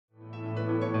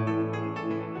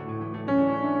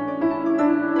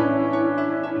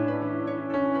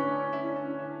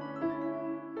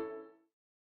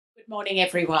Morning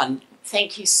everyone.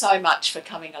 Thank you so much for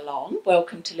coming along.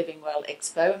 Welcome to Living Well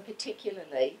Expo, and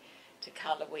particularly to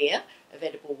Carla Weir of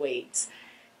Edible Weeds.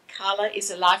 Carla is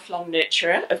a lifelong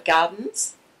nurturer of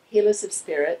gardens, healers of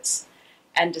spirits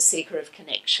and a seeker of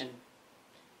connection.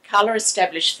 Carla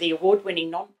established the award-winning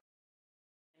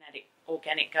non-profit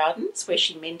Organic Gardens, where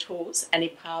she mentors and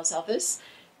empowers others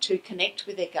to connect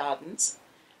with their gardens,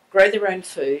 grow their own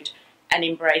food and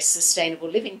embrace sustainable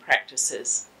living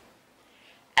practices.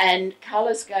 And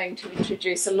Carla's going to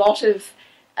introduce a lot of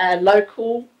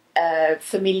local,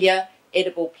 familiar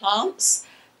edible plants,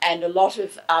 and a lot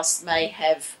of us may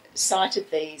have sighted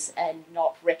these and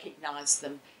not recognised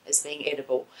them as being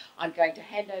edible. I'm going to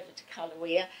hand over to Carla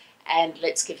Weir, and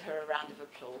let's give her a round of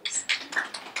applause.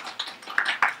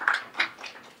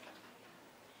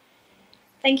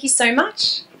 Thank you so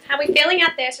much. How are we feeling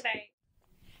out there today?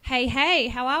 Hey,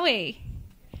 how are we?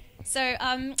 So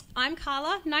I'm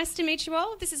Carla. Nice to meet you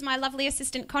all. This is my lovely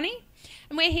assistant Connie,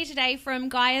 and we're here today from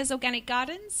Gaias Organic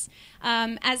Gardens,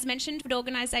 as mentioned, an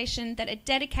organisation that are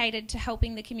dedicated to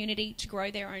helping the community to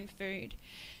grow their own food.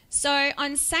 So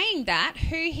on saying that,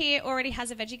 who here already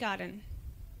has a veggie garden?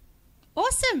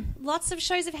 Awesome. Lots of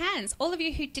shows of hands. All of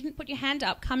you who didn't put your hand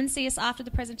up, come and see us after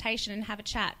the presentation and have a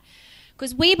chat.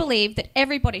 Because we believe that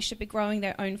everybody should be growing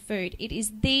their own food. It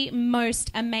is the most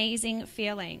amazing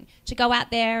feeling to go out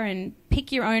there and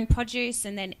pick your own produce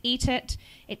and then eat it.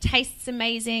 It tastes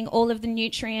amazing, all of the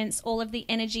nutrients, all of the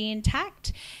energy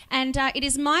intact. And it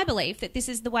is my belief that this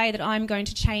is the way that I'm going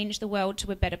to change the world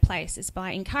to a better place, is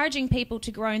by encouraging people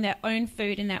to grow their own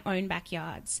food in their own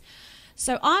backyards.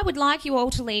 So I would like you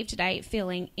all to leave today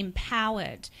feeling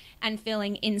empowered and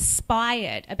feeling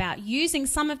inspired about using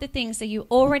some of the things that you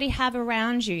already have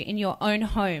around you in your own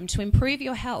home to improve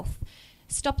your health.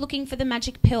 Stop looking for the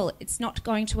magic pill. It's not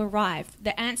going to arrive.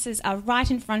 The answers are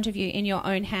right in front of you in your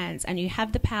own hands, and you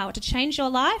have the power to change your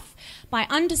life by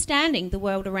understanding the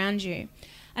world around you.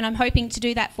 And I'm hoping to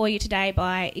do that for you today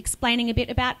by explaining a bit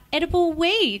about edible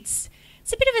weeds.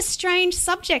 It's a bit of a strange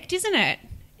subject, isn't it?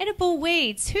 Edible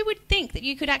weeds. Who would think that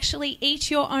you could actually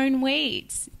eat your own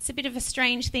weeds? It's a bit of a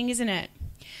strange thing, isn't it?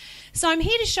 So I'm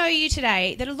here to show you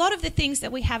today that a lot of the things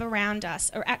that we have around us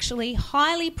are actually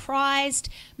highly prized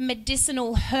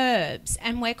medicinal herbs,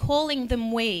 and we're calling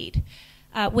them weeds.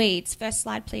 First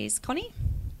slide, please, Connie.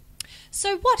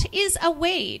 So what is a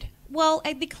weed? Well,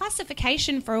 the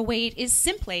classification for a weed is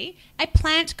simply a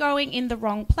plant growing in the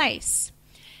wrong place.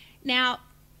 Now,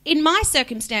 in my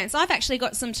circumstance, I've actually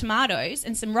got some tomatoes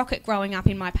and some rocket growing up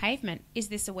in my pavement. Is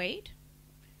this a weed?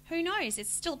 Who knows?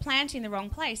 It's still a plant in the wrong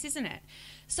place, isn't it?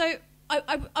 So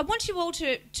I want you all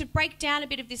to break down a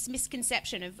bit of this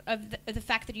misconception of the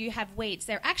fact that you have weeds.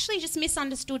 They're actually just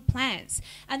misunderstood plants,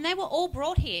 and they were all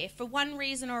brought here for one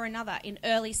reason or another in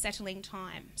early settling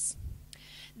times.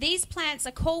 These plants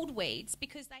are called weeds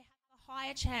because they have a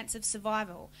higher chance of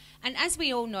survival. And as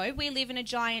we all know, we live in a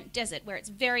giant desert where it's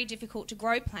very difficult to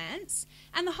grow plants,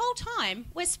 and the whole time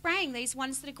we're spraying these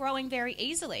ones that are growing very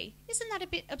easily. Isn't that a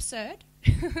bit absurd?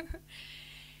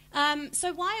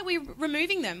 So why are we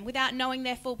removing them without knowing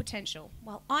their full potential?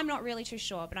 Well, I'm not really too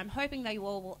sure, but I'm hoping that you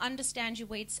all will understand your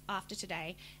weeds after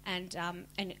today and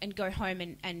go home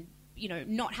and you know,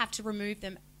 not have to remove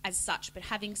them as such, but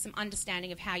having some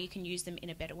understanding of how you can use them in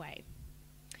a better way.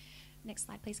 Next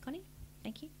slide, please, Connie.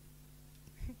 Thank you.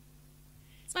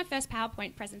 It's my first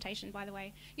PowerPoint presentation, by the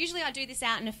way. Usually I do this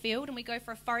out in a field and we go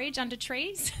for a forage under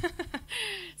trees.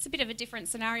 It's a bit of a different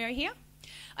scenario here.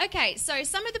 Okay, so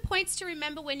some of the points to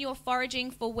remember when you're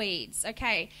foraging for weeds.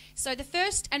 Okay, so the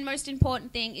first and most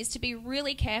important thing is to be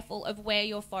really careful of where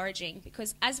you're foraging,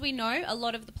 because as we know, a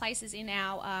lot of the places in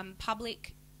our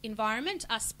public environment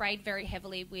are sprayed very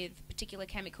heavily with particular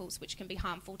chemicals which can be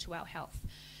harmful to our health.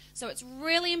 So it's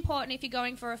really important if you're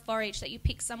going for a forage that you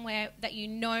pick somewhere that you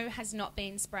know has not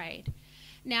been sprayed.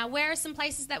 Now, where are some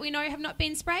places that we know have not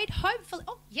been sprayed? Hopefully,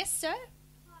 oh, yes, sir?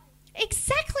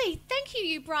 Exactly. Thank you,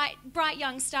 you bright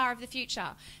young star of the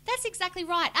future. That's exactly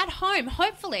right. At home,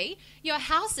 hopefully, your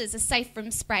houses are safe from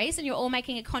sprays and you're all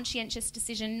making a conscientious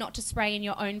decision not to spray in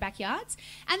your own backyards.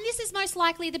 And this is most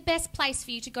likely the best place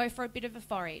for you to go for a bit of a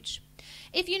forage.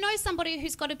 If you know somebody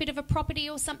who's got a bit of a property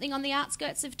or something on the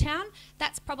outskirts of town,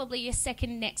 that's probably your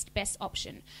second next best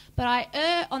option. But I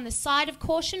err on the side of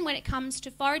caution when it comes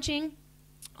to foraging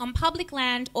on public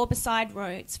land or beside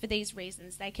roads for these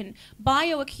reasons. They can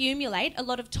bioaccumulate a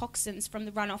lot of toxins from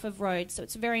the runoff of roads, so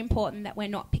it's very important that we're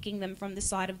not picking them from the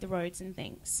side of the roads and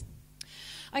things.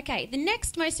 Okay, the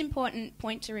next most important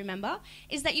point to remember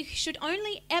is that you should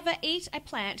only ever eat a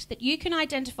plant that you can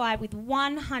identify with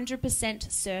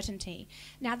 100% certainty.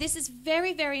 Now, this is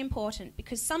very, very important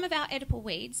because some of our edible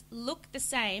weeds look the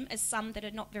same as some that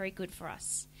are not very good for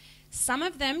us. Some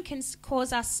of them can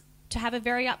cause us to have a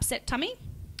very upset tummy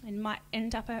and might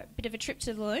end up a bit of a trip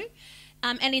to the loo.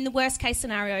 And in the worst case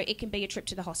scenario, it can be a trip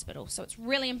to the hospital. So it's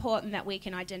really important that we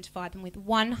can identify them with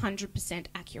 100%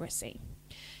 accuracy.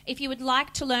 If you would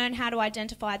like to learn how to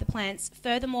identify the plants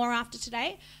furthermore after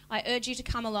today, I urge you to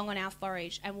come along on our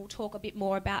forage and we'll talk a bit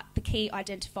more about the key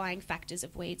identifying factors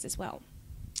of weeds as well.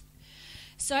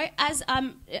 So as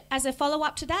a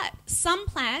follow-up to that, some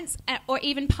plants or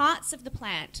even parts of the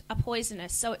plant are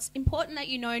poisonous. So it's important that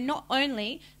you know not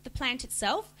only the plant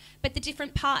itself, but the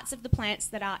different parts of the plants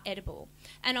that are edible.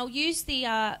 And I'll use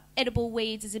the edible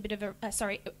weeds as a bit of a,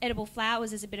 edible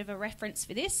flowers as a bit of a reference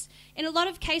for this. In a lot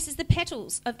of cases, the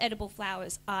petals of edible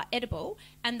flowers are edible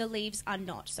and the leaves are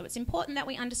not. So it's important that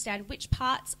we understand which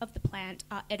parts of the plant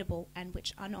are edible and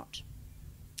which are not.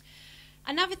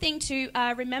 Another thing to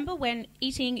remember when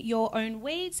eating your own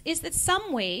weeds is that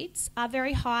some weeds are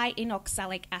very high in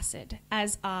oxalic acid,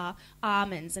 as are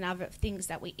almonds and other things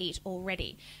that we eat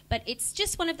already. But it's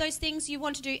just one of those things you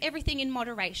want to do everything in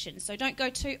moderation. So don't go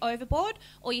too overboard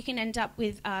or you can end up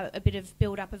with a bit of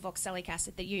build-up of oxalic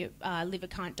acid that your liver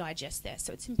can't digest there.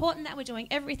 So it's important that we're doing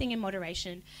everything in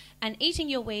moderation, and eating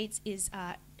your weeds is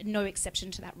no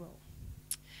exception to that rule.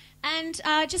 And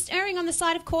just erring on the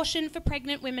side of caution for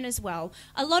pregnant women as well.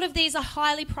 A lot of these are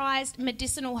highly prized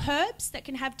medicinal herbs that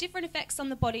can have different effects on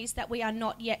the bodies that we are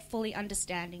not yet fully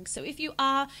understanding. So if you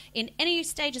are in any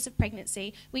stages of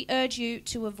pregnancy, we urge you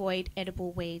to avoid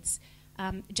edible weeds,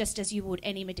 just as you would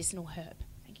any medicinal herb.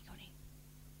 Thank you, Connie.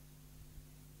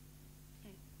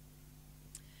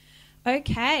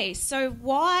 Okay, so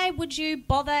why would you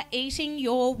bother eating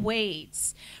your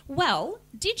weeds? Well,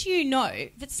 did you know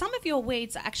that some of your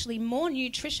weeds are actually more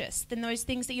nutritious than those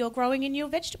things that you're growing in your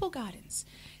vegetable gardens?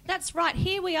 That's right,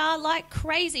 here we are like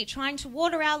crazy trying to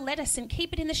water our lettuce and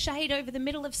keep it in the shade over the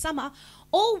middle of summer,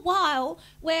 all while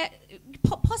we're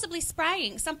possibly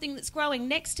spraying something that's growing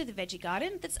next to the veggie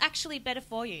garden that's actually better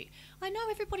for you. I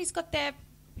know everybody's got their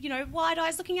wide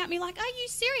eyes looking at me like, are you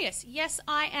serious? Yes,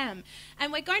 I am.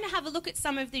 And we're going to have a look at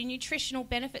some of the nutritional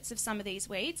benefits of some of these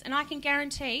weeds, and I can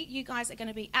guarantee you guys are going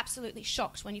to be absolutely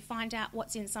shocked when you find out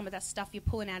what's in some of that stuff you're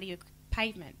pulling out of your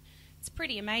pavement. It's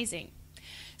pretty amazing.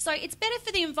 So it's better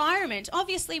for the environment.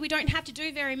 Obviously, we don't have to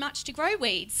do very much to grow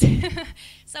weeds.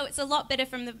 So it's a lot better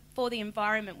for the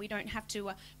environment. We don't have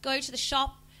to go to the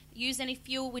shop, use any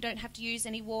fuel, we don't have to use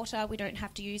any water, we don't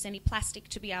have to use any plastic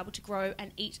to be able to grow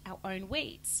and eat our own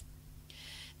weeds.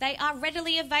 They are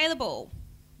readily available.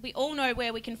 We all know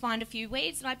where we can find a few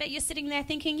weeds, and I bet you're sitting there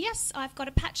thinking, yes, I've got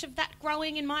a patch of that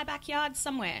growing in my backyard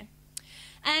somewhere.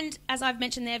 And as I've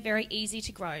mentioned, they're very easy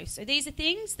to grow. So these are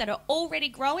things that are already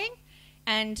growing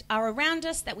and are around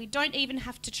us that we don't even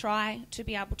have to try to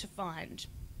be able to find.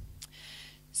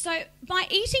 So by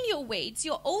eating your weeds,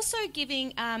 you're also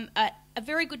giving a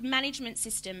very good management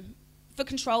system for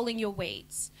controlling your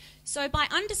weeds. So by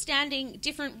understanding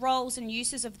different roles and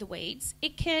uses of the weeds,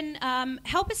 it can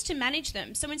help us to manage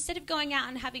them. So instead of going out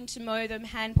and having to mow them,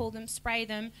 hand pull them, spray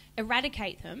them,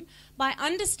 eradicate them, by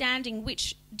understanding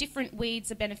which different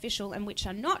weeds are beneficial and which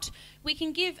are not, we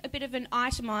can give a bit of an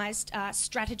itemised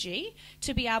strategy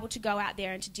to be able to go out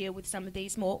there and to deal with some of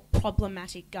these more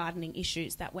problematic gardening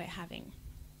issues that we're having.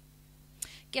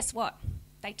 Guess what?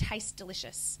 They taste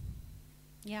delicious.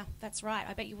 Yeah, that's right.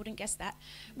 I bet you wouldn't guess that.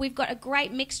 We've got a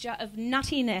great mixture of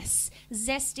nuttiness,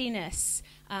 zestiness.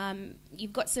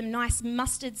 You've got some nice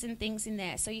mustards and things in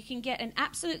there. So you can get an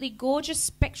absolutely gorgeous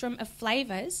spectrum of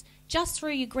flavours just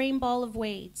through your green bowl of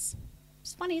weeds.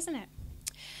 It's funny, isn't it?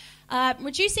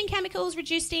 Reducing chemicals,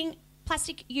 reducing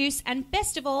plastic use, and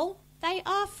best of all, they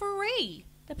are free.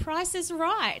 The price is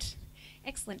right.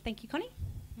 Excellent. Thank you, Connie.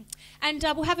 And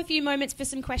we'll have a few moments for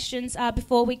some questions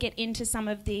before we get into some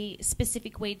of the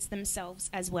specific weeds themselves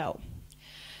as well.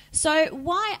 So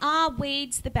why are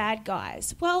weeds the bad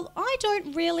guys? Well, I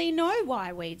don't really know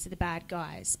why weeds are the bad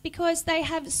guys, because they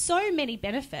have so many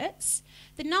benefits.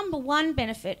 The number one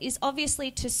benefit is obviously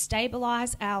to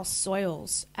stabilise our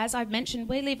soils. As I've mentioned,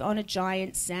 we live on a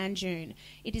giant sand dune.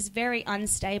 It is very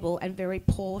unstable and very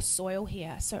poor soil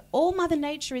here. So all Mother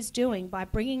Nature is doing by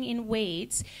bringing in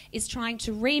weeds is trying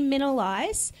to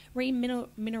remineralise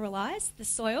the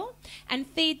soil and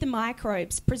feed the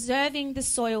microbes, preserving the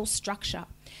soil structure.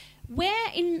 Where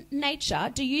in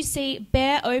nature do you see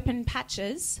bare open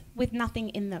patches with nothing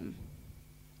in them?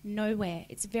 Nowhere.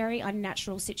 It's a very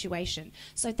unnatural situation.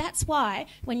 So that's why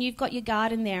when you've got your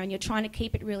garden there and you're trying to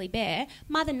keep it really bare,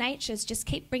 Mother Nature's just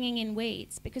keep bringing in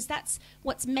weeds, because that's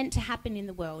what's meant to happen in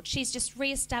the world. She's just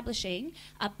re-establishing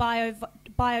a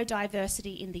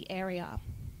biodiversity in the area.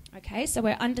 Okay, so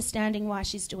we're understanding why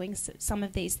she's doing some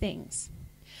of these things.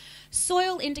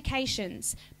 Soil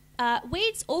indications.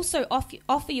 Weeds also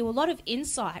offer you a lot of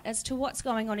insight as to what's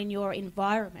going on in your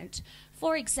environment.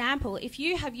 For example, if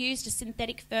you have used a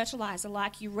synthetic fertiliser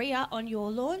like urea on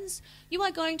your lawns, you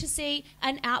are going to see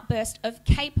an outburst of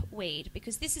cape weed,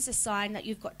 because this is a sign that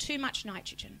you've got too much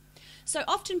nitrogen. So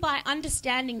often by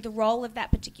understanding the role of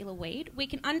that particular weed, we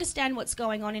can understand what's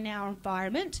going on in our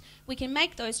environment, we can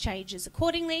make those changes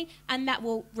accordingly, and that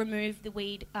will remove the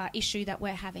weed issue that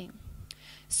we're having.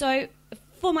 So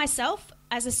for myself,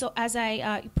 as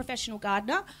a professional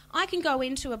gardener, I can go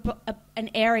into an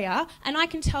area and I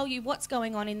can tell you what's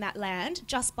going on in that land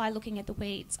just by looking at the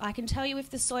weeds. I can tell you if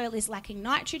the soil is lacking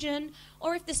nitrogen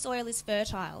or if the soil is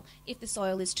fertile, if the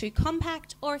soil is too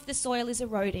compact or if the soil is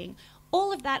eroding.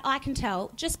 All of that I can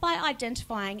tell just by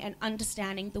identifying and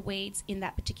understanding the weeds in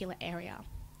that particular area.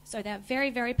 So they're very,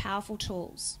 very powerful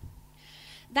tools.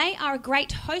 They are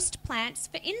great host plants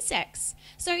for insects.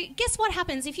 So guess what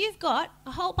happens if you've got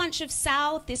a whole bunch of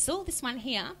sow thistle, this one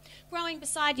here, growing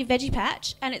beside your veggie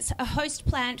patch, and it's a host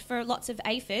plant for lots of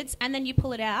aphids, and then you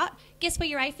pull it out, guess where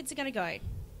your aphids are going to go?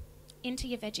 Into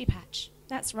your veggie patch.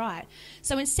 That's right.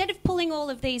 So instead of pulling all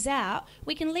of these out,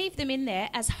 we can leave them in there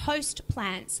as host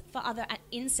plants for other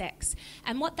insects.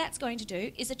 And what that's going to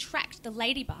do is attract the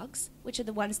ladybugs, which are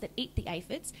the ones that eat the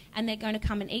aphids, and they're going to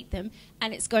come and eat them,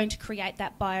 and it's going to create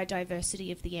that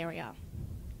biodiversity of the area.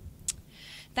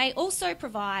 They also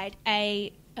provide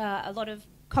a lot of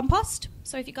compost.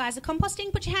 So if you guys are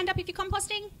composting, put your hand up if you're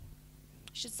composting.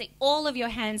 You should see all of your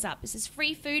hands up. This is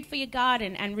free food for your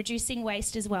garden and reducing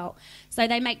waste as well. So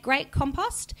they make great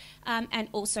compost and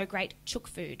also great chook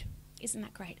food. Isn't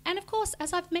that great? And of course,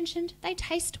 as I've mentioned, they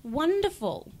taste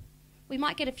wonderful. We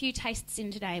might get a few tastes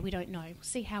in today. We don't know. We'll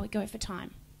see how we go for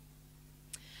time.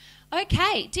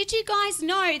 Okay, did you guys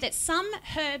know that some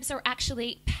herbs are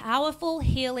actually powerful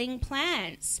healing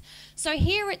plants? So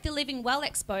here at the Living Well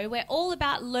Expo, we're all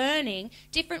about learning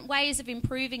different ways of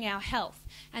improving our health.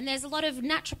 And there's a lot of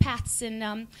naturopaths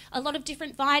and a lot of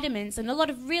different vitamins and a lot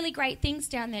of really great things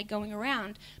down there going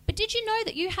around. But did you know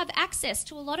that you have access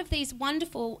to a lot of these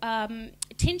wonderful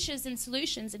tinctures and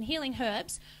solutions and healing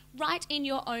herbs right in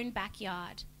your own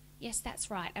backyard? Yes, that's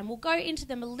right. And we'll go into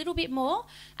them a little bit more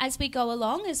as we go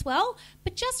along as well.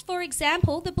 But just for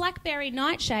example, the blackberry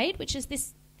nightshade, which is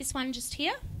this one just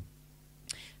here,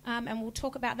 and we'll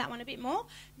talk about that one a bit more.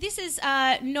 This is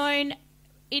known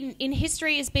in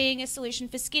history as being a solution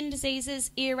for skin diseases,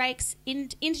 earaches,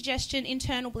 indigestion,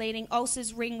 internal bleeding,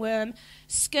 ulcers, ringworm,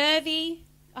 scurvy,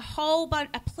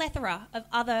 a plethora of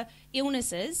other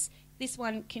illnesses. This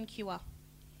one can cure.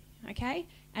 Okay?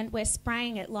 And we're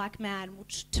spraying it like mad. We'll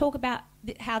talk about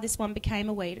how this one became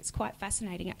a weed. It's quite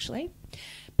fascinating, actually.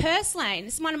 Purslane.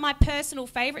 This is one of my personal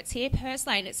favourites here,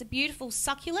 purslane. It's a beautiful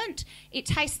succulent. It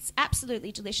tastes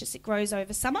absolutely delicious. It grows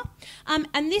over summer.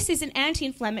 And this is an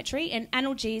anti-inflammatory, an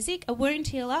analgesic, a wound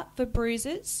healer for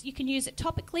bruises. You can use it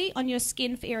topically on your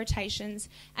skin for irritations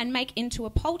and make into a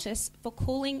poultice for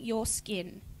cooling your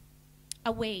skin.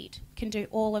 A weed can do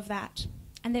all of that.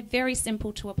 And they're very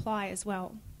simple to apply as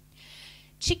well.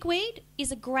 Chickweed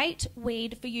is a great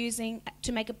weed for using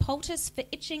to make a poultice for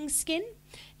itching skin.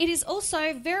 It is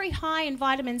also very high in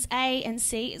vitamins A and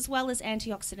C as well as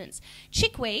antioxidants.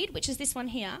 Chickweed, which is this one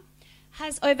here,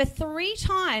 has over 3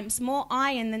 times more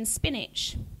iron than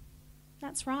spinach.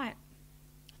 That's right.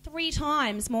 3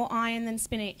 times more iron than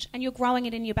spinach, and you're growing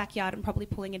it in your backyard and probably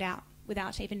pulling it out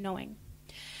without even knowing.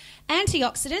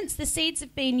 Antioxidants, the seeds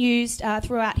have been used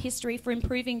throughout history for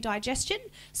improving digestion.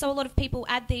 So a lot of people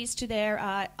add these to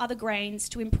their other grains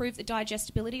to improve the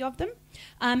digestibility of them.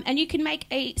 And you can make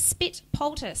a spit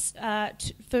poultice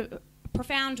for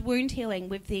profound wound healing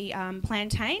with the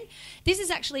plantain. This is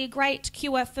actually a great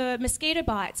cure for mosquito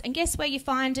bites. And guess where you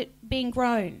find it being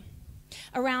grown?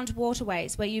 Around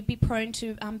waterways, where you'd be prone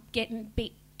to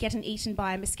getting eaten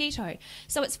by a mosquito.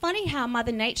 So it's funny how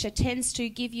Mother Nature tends to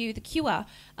give you the cure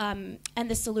and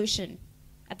the solution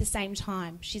at the same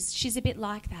time. She's a bit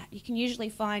like that. You can usually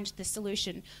find the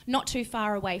solution not too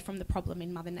far away from the problem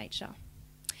in Mother Nature.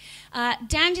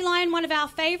 Dandelion, one of our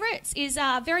favourites, is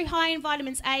very high in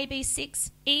vitamins A,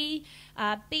 B6, E,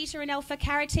 beta and alpha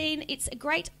carotene. It's a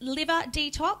great liver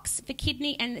detox for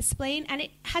kidney and the spleen, and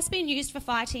it has been used for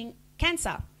fighting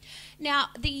cancer. Now,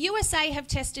 the USA have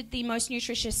tested the most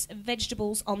nutritious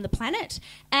vegetables on the planet,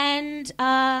 and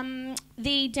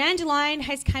the dandelion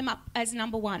has come up as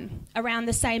number one, around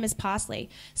the same as parsley.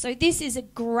 So this is a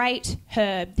great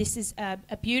herb. This is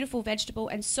a beautiful vegetable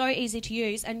and so easy to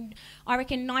use, and I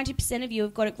reckon 90% of you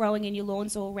have got it growing in your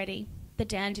lawns already, the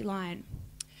dandelion.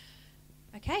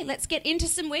 Okay, let's get into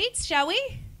some weeds, shall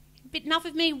we? Enough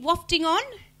of me wafting on.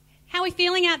 How are we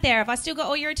feeling out there? Have I still got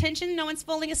all your attention? No one's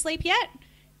falling asleep yet?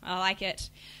 I like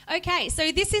it. Okay,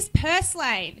 so this is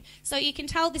purslane. So you can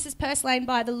tell this is purslane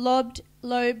by the lobed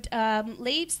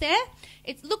leaves there.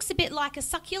 It looks a bit like a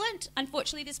succulent.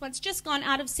 Unfortunately, this one's just gone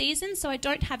out of season, so I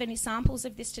don't have any samples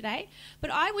of this today. But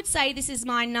I would say this is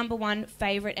my number one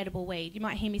favourite edible weed. You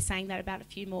might hear me saying that about a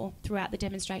few more throughout the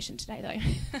demonstration today,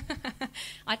 though.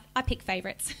 I pick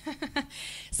favourites.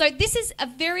 So this is a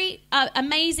very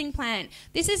amazing plant.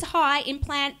 This is high in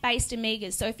plant-based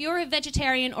omegas. So if you're a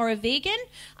vegetarian or a vegan,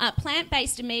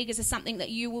 plant-based omegas are something that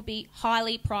you will be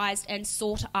highly prized and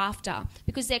sought after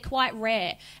because they're quite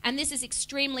rare. And this is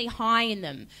extremely high in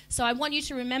them. So I want you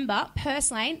to remember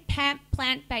purslane,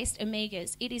 plant-based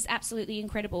omegas. It is absolutely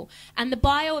incredible. And the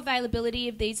bioavailability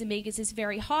of these omegas is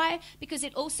very high because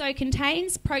it also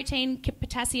contains protein,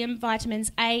 potassium,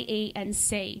 vitamins A, E and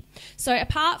C. So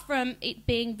apart from it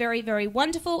being very, very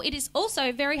wonderful, it is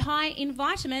also very high in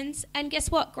vitamins, and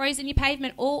guess what? Grows in your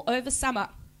pavement all over summer.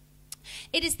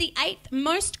 It is the 8th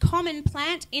most common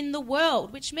plant in the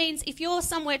world, which means if you're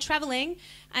somewhere travelling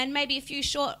and maybe a few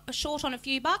short on a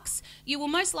few bucks, you will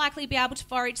most likely be able to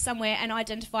forage somewhere and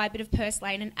identify a bit of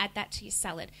purslane and add that to your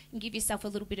salad and give yourself a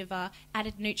little bit of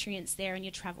added nutrients there in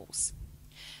your travels.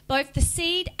 Both the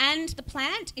seed and the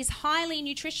plant is highly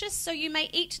nutritious, so you may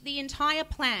eat the entire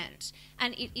plant,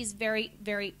 and it is very,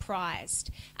 very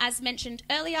prized. As mentioned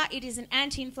earlier, it is an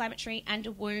anti-inflammatory and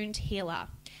a wound healer,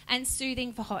 and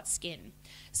soothing for hot skin.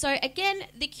 So again,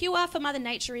 the cure for Mother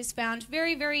Nature is found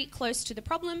very, very close to the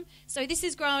problem. So this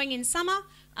is growing in summer,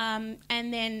 and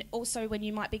then also when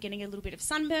you might be getting a little bit of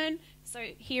sunburn. So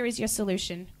here is your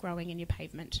solution growing in your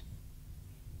pavement.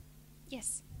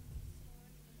 Yes?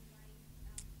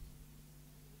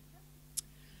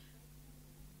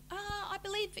 I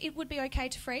believe it would be okay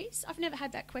to freeze. I've never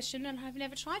had that question and I've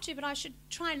never tried to, but I should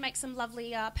try and make some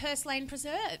lovely purslane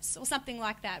preserves or something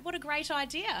like that. What a great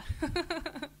idea.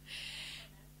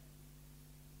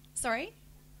 Sorry?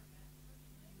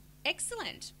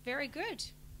 Excellent. Very good.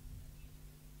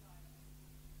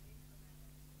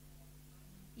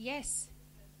 Yes.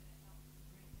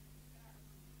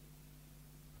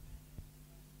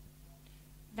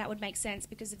 That would make sense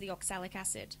because of the oxalic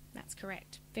acid. That's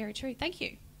correct. Very true. Thank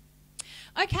you.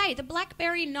 Okay, the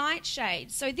blackberry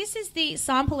nightshade. So this is the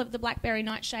sample of the blackberry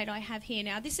nightshade I have here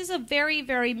now. This is a very,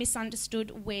 very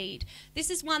misunderstood weed. This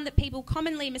is one that people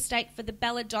commonly mistake for the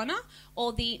belladonna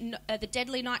or the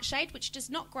deadly nightshade, which does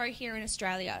not grow here in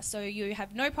Australia. So you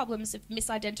have no problems of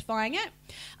misidentifying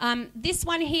it. This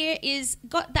one here is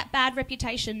got that bad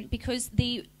reputation because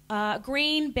the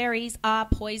green berries are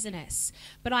poisonous,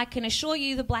 but I can assure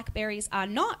you the blackberries are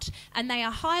not, and they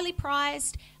are highly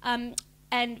prized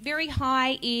and very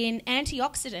high in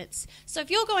antioxidants. So if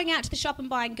you're going out to the shop and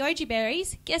buying goji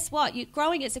berries, guess what? You're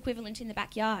growing its equivalent in the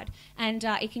backyard, and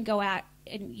it can go out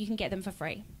and you can get them for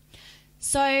free.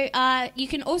 So you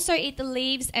can also eat the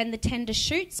leaves and the tender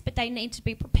shoots, but they need to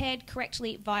be prepared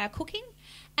correctly via cooking.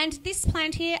 And this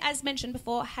plant here, as mentioned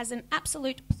before, has an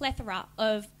absolute plethora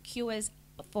of cures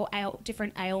for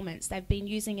different ailments. They've been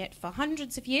using it for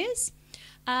hundreds of years.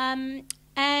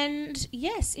 And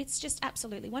yes, it's just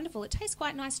absolutely wonderful. It tastes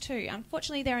quite nice too.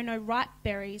 Unfortunately, there are no ripe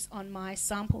berries on my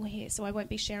sample here, so I won't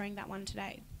be sharing that one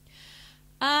today.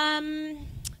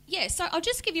 Yeah, so I'll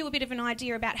just give you a bit of an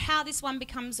idea about how this one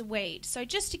becomes a weed. So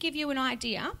just to give you an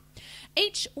idea,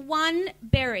 each one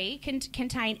berry can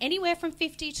contain anywhere from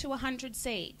 50 to 100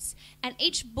 seeds, and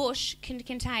each bush can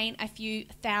contain a few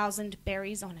thousand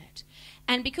berries on it.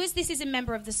 And because this is a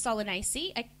member of the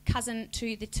Solanaceae, a cousin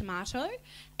to the tomato,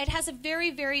 it has a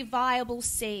very, very viable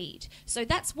seed. So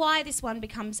that's why this one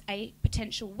becomes a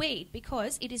potential weed,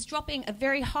 because it is dropping a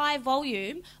very high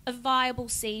volume of viable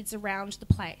seeds around the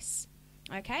place.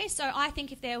 Okay, so I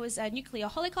think if there was a nuclear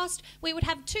holocaust, we would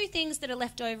have two things that are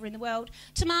left over in the world,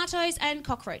 tomatoes and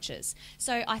cockroaches.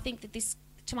 So I think that this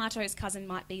tomato's cousin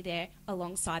might be there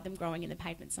alongside them growing in the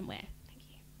pavement somewhere. Thank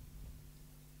you.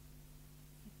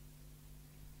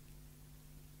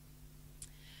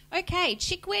 Okay,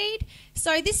 chickweed.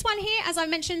 So this one here, as I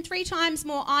mentioned, 3 times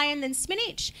more iron than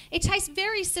spinach. It tastes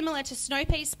very similar to snow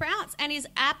pea sprouts and is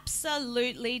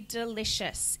absolutely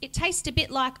delicious. It tastes a bit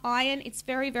like iron. It's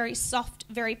very, very soft,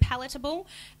 very palatable,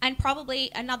 and probably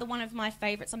another one of my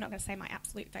favourites. I'm not going to say my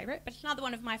absolute favourite, but another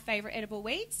one of my favourite edible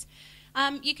weeds.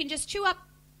 You can just chew up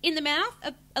in the mouth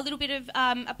a little bit of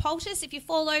a poultice. If you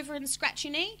fall over and scratch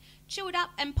your knee, chew it up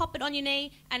and pop it on your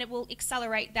knee, and it will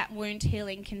accelerate that wound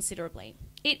healing considerably.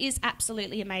 It is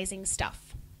absolutely amazing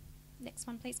stuff. Next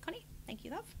one, please, Connie. Thank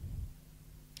you, love.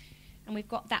 And we've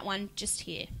got that one just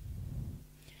here.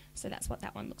 So that's what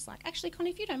that one looks like. Actually,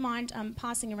 Connie, if you don't mind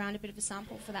passing around a bit of a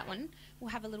sample for that one, we'll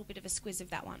have a little bit of a squiz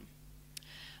of that one.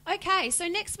 Okay, so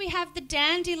next we have the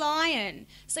dandelion.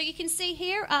 So you can see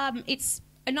here, it's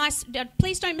a nice,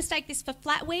 please don't mistake this for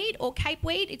flatweed or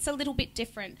capeweed. It's a little bit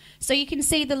different. So you can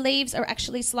see the leaves are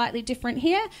actually slightly different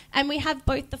here, and we have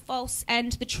both the false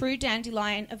and the true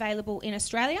dandelion available in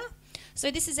Australia.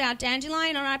 So this is our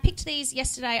dandelion, and I picked these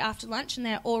yesterday after lunch, and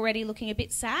they're already looking a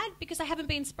bit sad because they haven't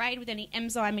been sprayed with any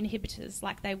enzyme inhibitors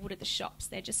like they would at the shops.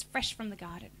 They're just fresh from the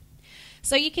garden.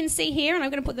 So you can see here, and I'm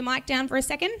going to put the mic down for a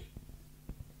second.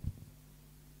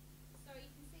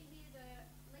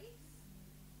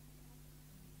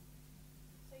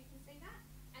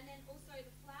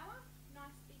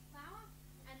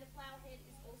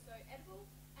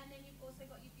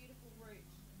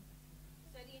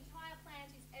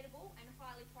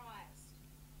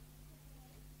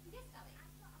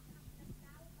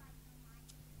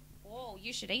 Oh,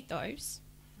 you should eat those.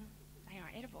 They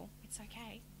are edible. It's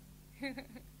okay.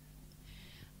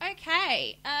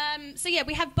 Okay, so yeah,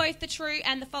 we have both the true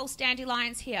and the false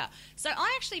dandelions here. So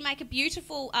I actually make a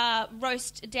beautiful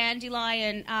roast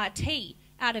dandelion tea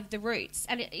out of the roots.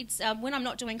 And it's when I'm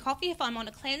not doing coffee, if I'm on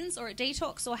a cleanse or a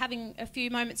detox or having a few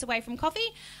moments away from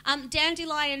coffee,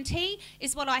 dandelion tea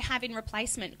is what I have in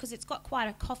replacement because it's got quite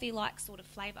a coffee-like sort of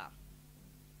flavour.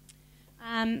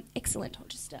 Excellent. I'll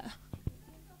just...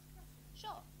 Sure.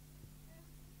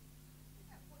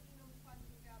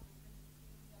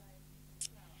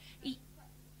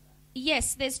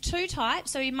 Yes, there's 2 types,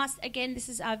 so you must, again, this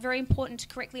is very important to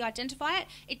correctly identify it.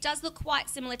 It does look quite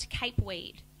similar to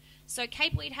capeweed. So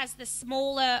capeweed has the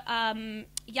smaller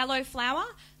yellow flower.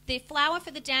 The flower for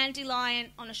the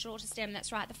dandelion, on a shorter stem,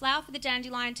 that's right, the flower for the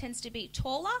dandelion tends to be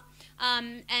taller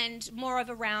and more of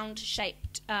a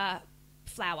round-shaped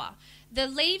flower. The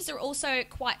leaves are also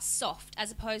quite soft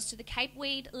as opposed to the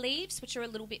capeweed leaves, which are a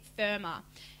little bit firmer.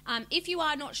 If you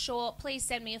are not sure, please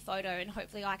send me a photo and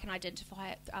hopefully I can identify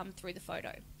it through the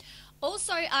photo.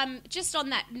 Also, just on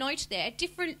that note there,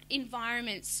 different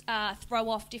environments throw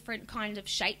off different kind of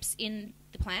shapes in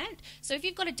the plant. So if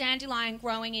you've got a dandelion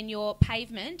growing in your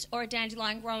pavement or a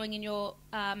dandelion growing in your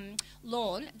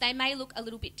lawn, they may look a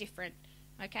little bit different.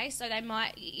 Okay, so they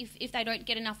might, if they don't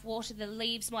get enough water, the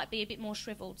leaves might be a bit more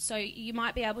shriveled. So you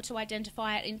might be able to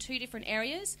identify it in 2 different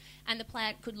areas and the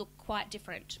plant could look quite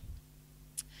different.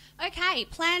 Okay,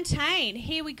 plantain,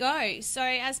 here we go. So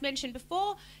as mentioned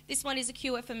before, this one is a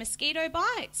cure for mosquito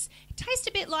bites. It tastes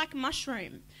a bit like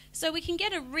mushroom. So we can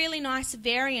get a really nice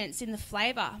variance in the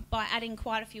flavour by adding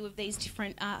quite a few of these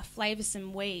different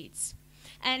flavoursome weeds.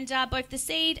 And both the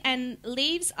seed and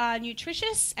leaves are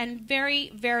nutritious and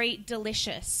very, very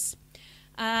delicious.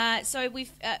 So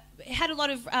we've had a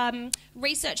lot of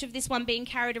research of this one being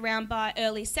carried around by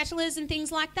early settlers and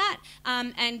things like that,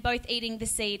 and both eating the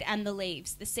seed and the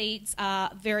leaves. The seeds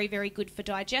are very, very good for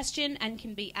digestion and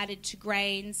can be added to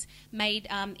grains, made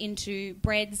into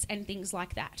breads and things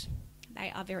like that.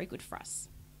 They are very good for us.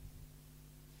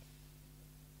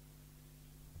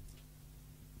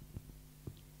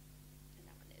 And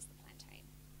that one, there's the plantain.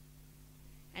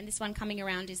 And this one coming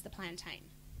around is the plantain.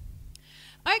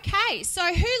 Okay,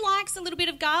 so who likes a little bit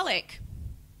of garlic?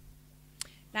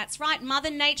 That's right, Mother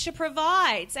Nature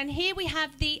provides. And here we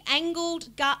have the angled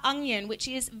onion, which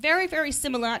is very, very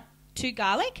similar to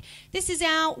garlic. This is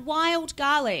our wild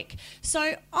garlic.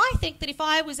 So I think that if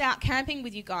I was out camping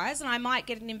with you guys, and I might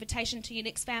get an invitation to your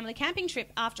next family camping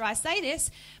trip after I say this,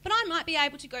 but I might be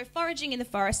able to go foraging in the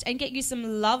forest and get you some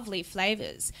lovely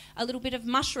flavours. A little bit of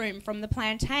mushroom from the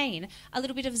plantain, a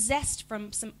little bit of zest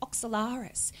from some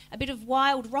oxalaris, a bit of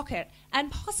wild rocket,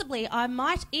 and possibly I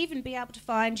might even be able to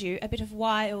find you a bit of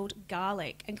wild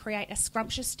garlic and create a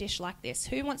scrumptious dish like this.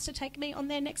 Who wants to take me on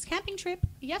their next camping trip?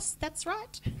 Yes, that's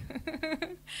right.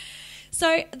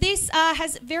 So this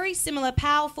has very similar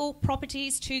powerful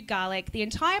properties to garlic. The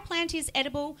entire plant is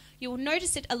edible. You'll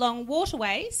notice it along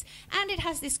waterways, and it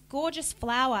has this gorgeous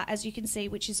flower, as you can see,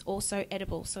 which is also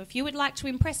edible. So if you would like to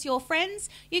impress your friends,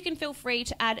 you can feel free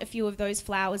to add a few of those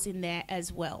flowers in there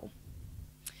as well.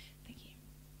 Thank you.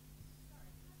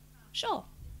 Sure.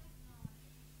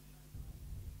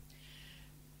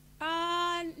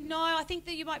 No, I think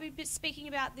that you might be speaking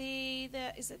about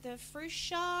is it the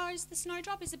Fuchsia is the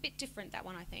snowdrop? Is a bit different, that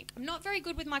one, I think. I'm not very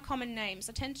good with my common names.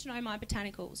 I tend to know my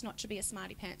botanicals, not to be a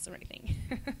smarty pants or anything.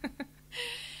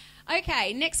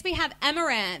 Okay, next we have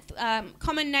amaranth.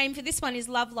 Common name for this one is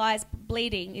Love Lies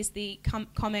Bleeding, is the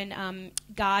common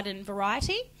garden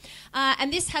variety.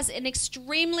 And this has an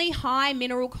extremely high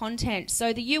mineral content.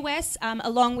 So the US,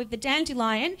 along with the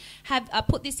dandelion, have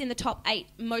put this in the top 8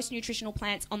 most nutritional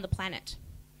plants on the planet.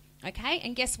 Okay,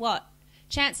 and guess what?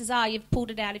 Chances are you've pulled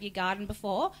it out of your garden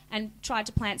before and tried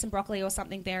to plant some broccoli or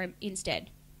something there instead.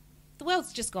 The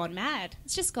world's just gone mad.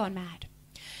 It's just gone mad.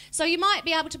 So you might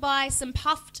be able to buy some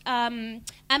puffed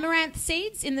amaranth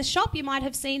seeds in the shop. You might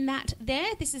have seen that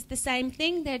there. This is the same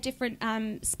thing. They're different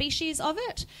species of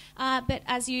it. But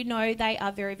as you know, they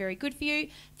are very, very good for you.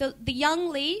 The young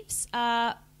leaves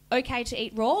are okay to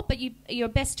eat raw, but you're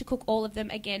best to cook all of them.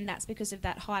 Again, that's because of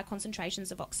that high concentrations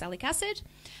of oxalic acid.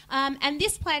 And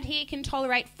this plant here can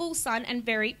tolerate full sun and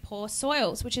very poor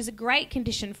soils, which is a great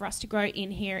condition for us to grow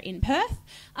in here in Perth,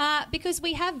 because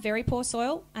we have very poor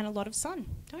soil and a lot of sun,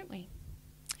 don't we?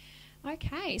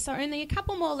 Okay, so only a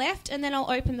couple more left, and then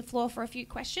I'll open the floor for a few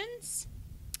questions.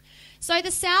 So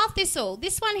the sow thistle,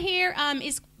 this one here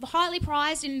is highly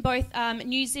prized in both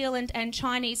New Zealand and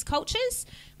Chinese cultures.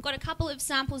 I've got a couple of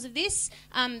samples of this.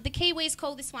 The Kiwis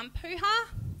call this one puha.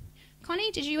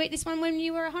 Connie, did you eat this one when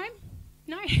you were at home?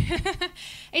 No?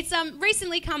 It's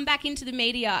recently come back into the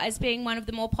media as being one of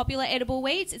the more popular edible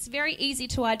weeds. It's very easy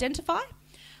to identify.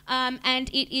 And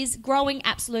it is growing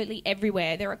absolutely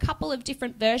everywhere. There are a couple of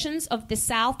different versions of the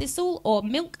sow thistle or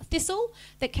milk thistle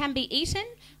that can be eaten.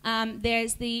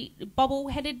 There's the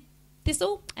bobble-headed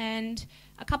thistle and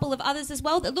a couple of others as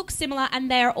well that look similar, and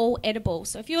they're all edible.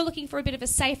 So if you're looking for a bit of a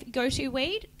safe go-to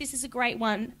weed, this is a great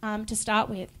one to start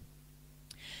with.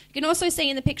 You can also see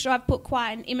in the picture I've put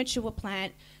quite an immature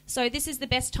plant. So this is the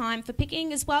best time for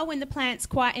picking as well, when the plant's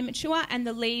quite immature and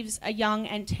the leaves are young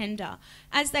and tender.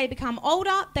 As they become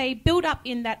older, they build up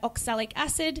in that oxalic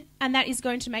acid, and that is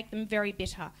going to make them very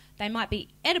bitter. They might be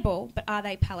edible, but are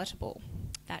they palatable?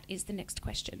 That is the next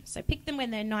question. So pick them when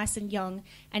they're nice and young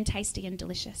and tasty and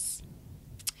delicious.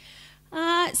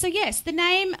 So yes, the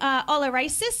name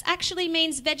Oleracea actually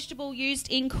means vegetable used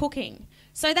in cooking.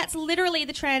 So that's literally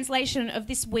the translation of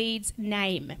this weed's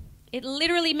name. It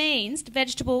literally means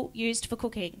vegetable used for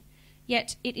cooking,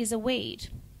 yet it is a weed.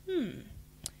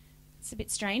 It's a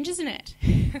bit strange, isn't it?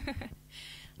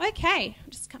 Okay, I'm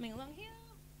just coming along here.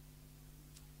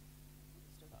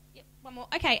 Yep, one more.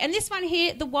 Okay, and this one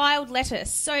here, the wild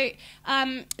lettuce. So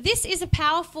this is a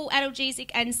powerful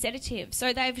analgesic and sedative.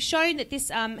 So they've shown that this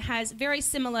has very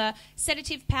similar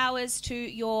sedative powers to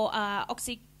your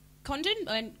oxycodone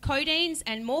and codeines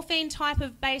and morphine type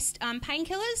of based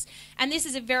painkillers, and this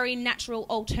is a very natural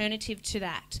alternative to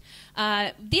that.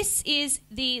 This is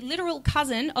the literal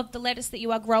cousin of the lettuce that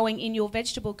you are growing in your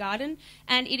vegetable garden,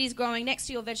 and it is growing next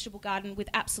to your vegetable garden with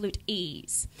absolute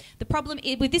ease. The problem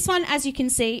with this one, as you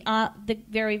can see, are the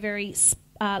very, very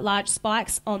large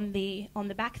spikes on the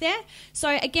back there.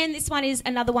 So again, this one is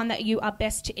another one that you are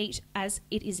best to eat as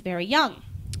it is very young.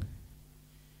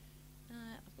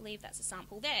 I believe that's a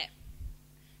sample there.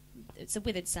 It's a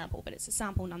withered sample, but it's a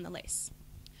sample nonetheless.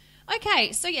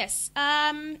 Okay, so yes,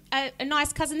 a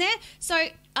nice cousin there. So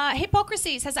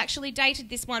Hippocrates has actually dated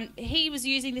this one. He was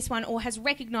using this one, or has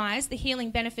recognised the healing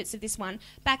benefits of this one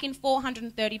back in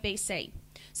 430 BC.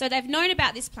 So they've known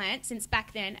about this plant since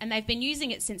back then, and they've been using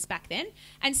it since back then.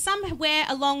 And somewhere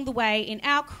along the way in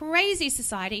our crazy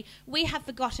society, we have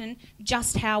forgotten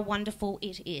just how wonderful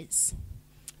it is.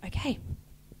 Okay.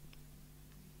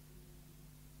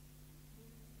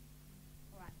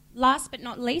 Last but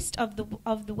not least of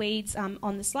the weeds on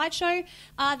the slideshow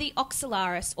are the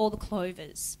oxalaris, or the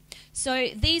clovers. So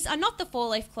these are not the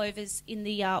four-leaf clovers in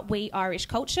the wee Irish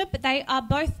culture, but they are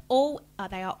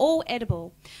all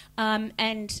edible.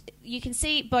 And you can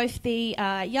see both the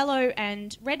yellow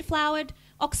and red-flowered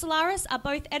oxalaris are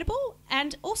both edible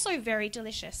and also very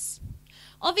delicious.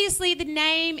 Obviously, the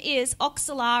name is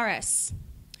oxalaris.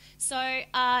 So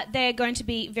they're going to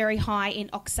be very high in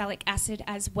oxalic acid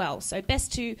as well. So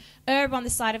best to err on the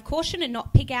side of caution and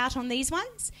not pick out on these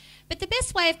ones. But the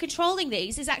best way of controlling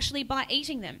these is actually by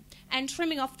eating them and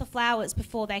trimming off the flowers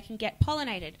before they can get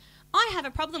pollinated. I have a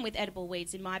problem with edible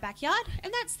weeds in my backyard,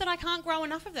 and that's that I can't grow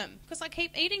enough of them because I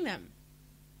keep eating them.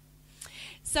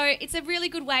 So it's a really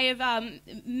good way of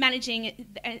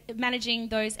managing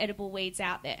those edible weeds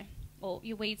out there, or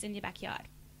your weeds in your backyard.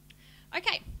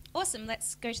 Okay. Awesome.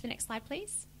 Let's go to the next slide,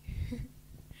 please.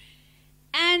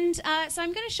 And so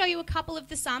I'm going to show you a couple of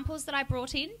the samples that I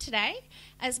brought in today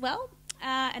as well.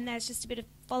 And there's just a bit of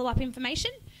follow-up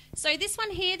information. So this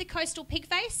one here, the coastal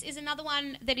pigface, is another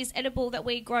one that is edible that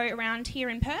we grow around here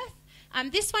in Perth.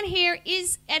 This one here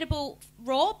is edible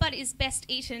raw, but is best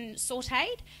eaten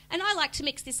sautéed. And I like to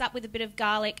mix this up with a bit of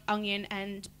garlic, onion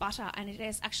and butter, and it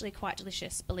is actually quite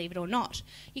delicious, believe it or not.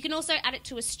 You can also add it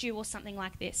to a stew or something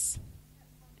like this.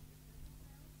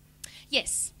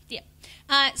 Yes, yeah.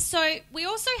 So we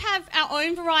also have our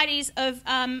own varieties of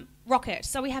rocket.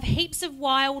 So we have heaps of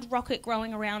wild rocket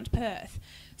growing around Perth.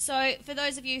 So for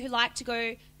those of you who like to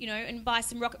go, and buy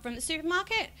some rocket from the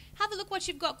supermarket, have a look what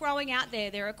you've got growing out there.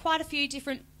 There are quite a few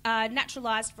different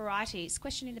naturalised varieties.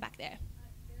 Question in the back there.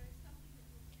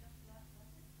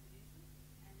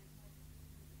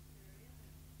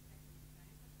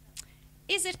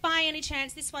 Is it by any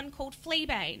chance this one called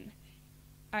fleabane?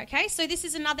 Okay, so this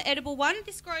is another edible one.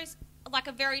 This grows like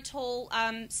a very tall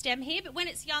stem here, but when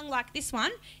it's young like this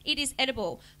one, it is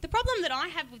edible. The problem that I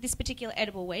have with this particular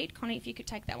edible weed, Connie, if you could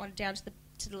take that one down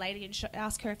to the lady and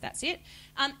ask her if that's it,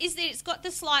 is that it's got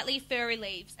the slightly furry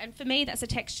leaves, and for me that's a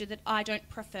texture that I don't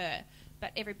prefer,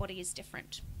 but everybody is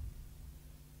different.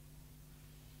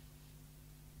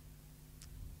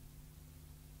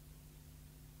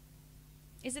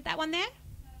 Is it that one there?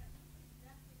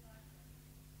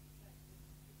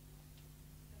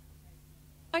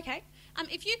 Okay.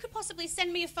 If you could possibly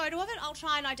send me a photo of it, I'll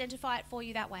try and identify it for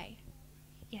you that way.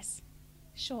 Yes,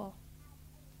 sure.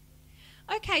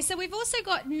 Okay, so we've also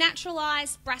got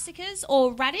naturalised brassicas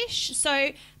or radish.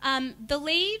 So the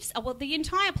leaves, well, the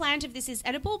entire plant of this is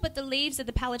edible, but the leaves are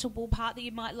the palatable part that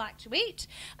you might like to eat.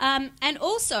 And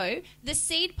also the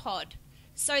seed pod.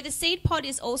 So the seed pod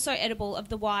is also edible of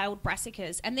the wild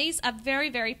brassicas, and these are very,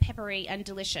 very peppery and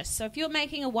delicious. So if you're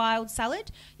making a wild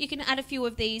salad, you can add a few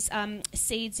of these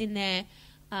seeds in there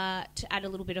to add a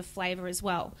little bit of flavour as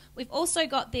well. We've also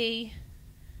got the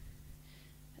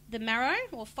marrow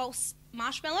or false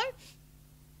marshmallow.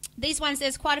 These ones,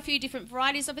 there's quite a few different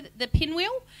varieties of it. The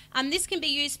pinwheel, this can be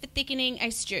used for thickening a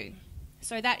stew.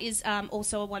 So that is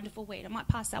also a wonderful weed. I might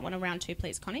pass that one around too,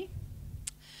 please, Connie.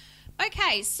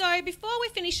 Okay, so before we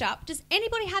finish up, does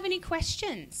anybody have any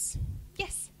questions?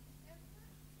 Yes?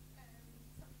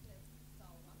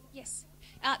 Yes.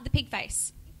 The pig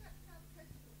face.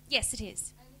 Yes, it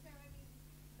is.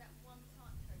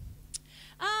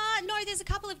 No, there's a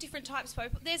couple of different types.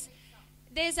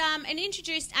 There's an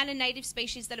introduced and a native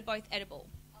species that are both edible.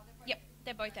 Yep,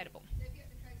 they're both edible.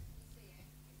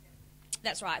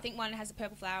 That's right. I think one has a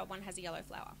purple flower, one has a yellow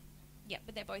flower. Yep,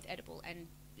 but they're both edible and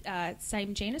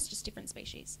same genus, just different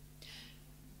species.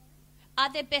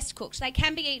 They're best cooked. They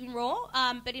can be eaten raw,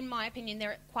 but in my opinion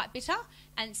they're quite bitter,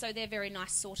 and so they're very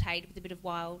nice sautéed with a bit of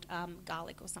wild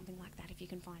garlic or something like that if you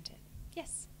can find it.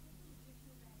 Yes?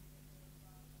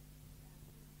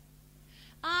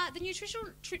 The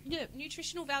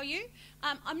nutritional value,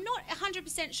 I'm not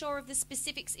 100% sure of the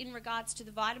specifics in regards to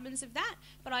the vitamins of that,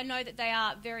 but I know that they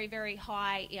are very, very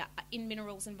high in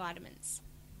minerals and vitamins.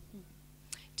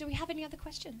 Do we have any other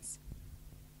questions?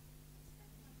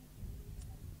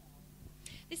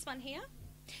 This one here.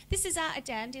 This is a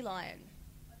dandelion.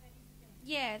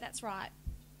 Yeah, that's right.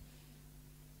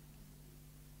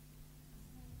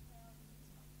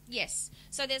 Yes.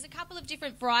 So there's a couple of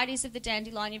different varieties of the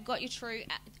dandelion. You've got your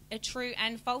true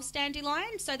and false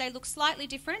dandelion. So they look slightly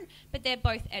different, but they're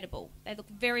both edible. They look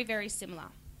very, very similar.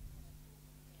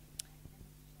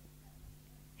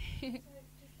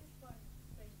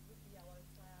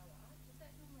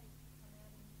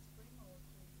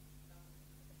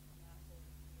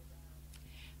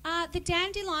 The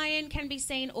dandelion can be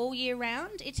seen all year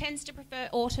round. It tends to prefer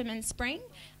autumn and spring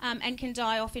and can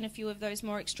die off in a few of those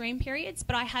more extreme periods,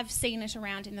 but I have seen it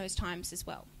around in those times as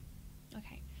well.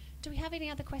 Okay. Do we have any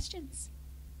other questions?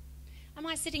 Am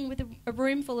I sitting with a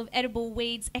room full of edible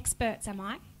weeds experts, am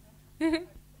I?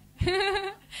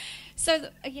 So,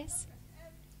 yes?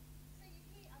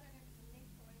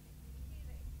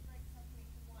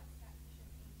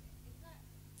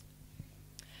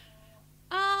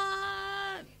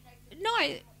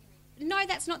 No,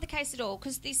 that's not the case at all,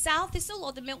 because the sow thistle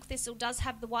or the milk thistle does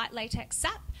have the white latex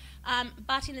sap,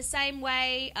 but in the same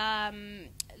way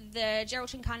the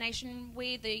Geraldton carnation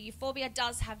weed, the euphorbia,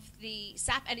 does have the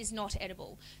sap and is not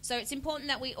edible. So it's important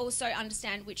that we also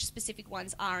understand which specific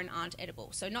ones are and aren't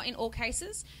edible. So not in all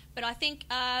cases, but I think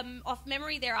off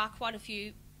memory there are quite a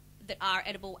few that are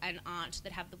edible and aren't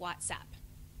that have the white sap.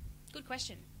 Good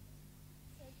question.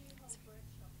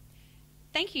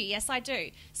 Thank you. Yes, I do.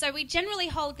 So we generally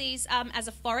hold these as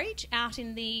a forage out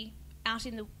in the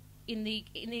in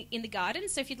the garden.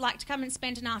 So if you'd like to come and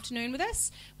spend an afternoon with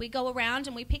us, we go around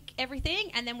and we pick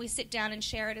everything, and then we sit down and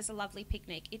share it as a lovely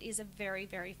picnic. It is a very,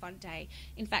 very fun day.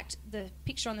 In fact, the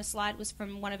picture on the slide was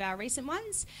from one of our recent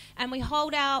ones, and we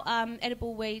hold our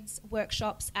edible weeds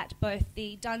workshops at both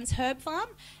the Dunn's Herb Farm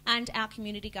and our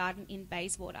community garden in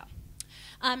Bayswater.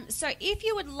 So if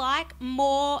you would like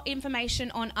more information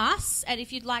on us, and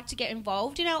if you'd like to get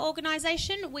involved in our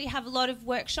organisation, we have a lot of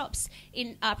workshops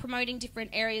in promoting different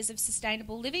areas of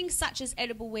sustainable living, such as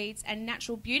edible weeds and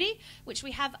natural beauty, which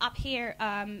we have up here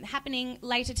happening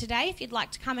later today. If you'd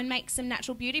like to come and make some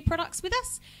natural beauty products with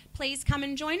us, please come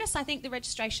and join us. I think the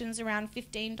registration's around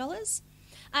 $15.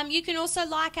 You can also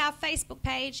like our Facebook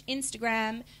page,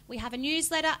 Instagram. We have a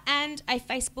newsletter and a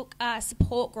Facebook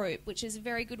support group, which is a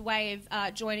very good way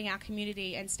of joining our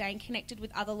community and staying connected with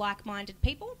other like-minded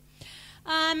people.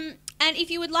 And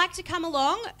if you would like to come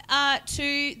along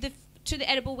to the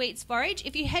Edible Weeds Forage,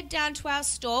 if you head down to our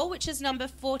stall, which is number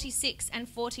 46 and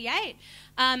 48,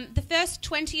 the first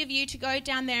 20 of you to go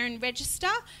down there and register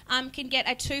can get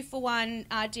a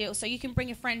 2-for-1 deal. So you can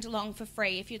bring a friend along for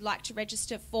free if you'd like to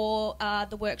register for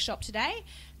the workshop today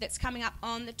that's coming up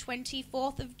on the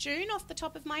 24th of June off the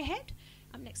top of my head.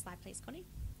 Next slide, please, Connie.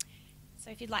 So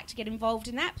if you'd like to get involved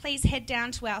in that, please head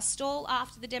down to our stall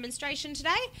after the demonstration today.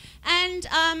 And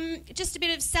just a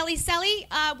bit of Sally,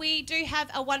 we do have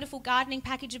a wonderful gardening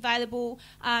package available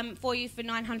for you for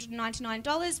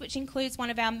 $999, which includes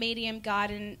one of our medium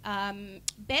garden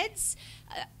beds,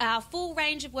 our full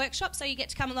range of workshops, so you get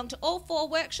to come along to all 4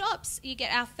 workshops. You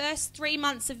get our first 3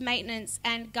 months of maintenance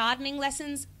and gardening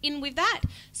lessons in with that.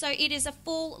 So it is a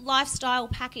full lifestyle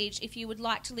package. If you would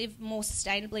like to live more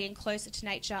sustainably and closer to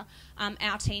nature,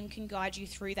 our team can guide you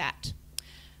through that.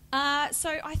 So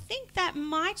I think that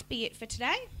might be it for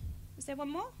today. Is there one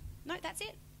more? No, that's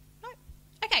it? No?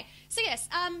 Okay, so yes,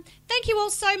 thank you all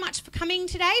so much for coming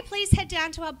today. Please head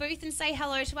down to our booth and say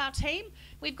hello to our team.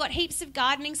 We've got heaps of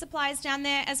gardening supplies down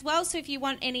there as well, so if you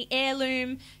want any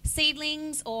heirloom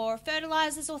seedlings or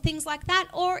fertilisers or things like that,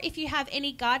 or if you have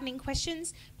any gardening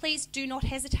questions, please do not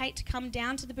hesitate to come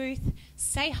down to the booth,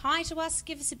 say hi to us,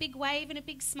 give us a big wave and a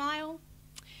big smile.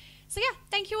 So yeah,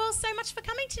 thank you all so much for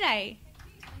coming today.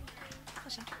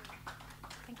 Pleasure.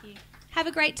 Thank you. Have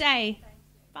a great day.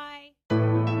 Bye.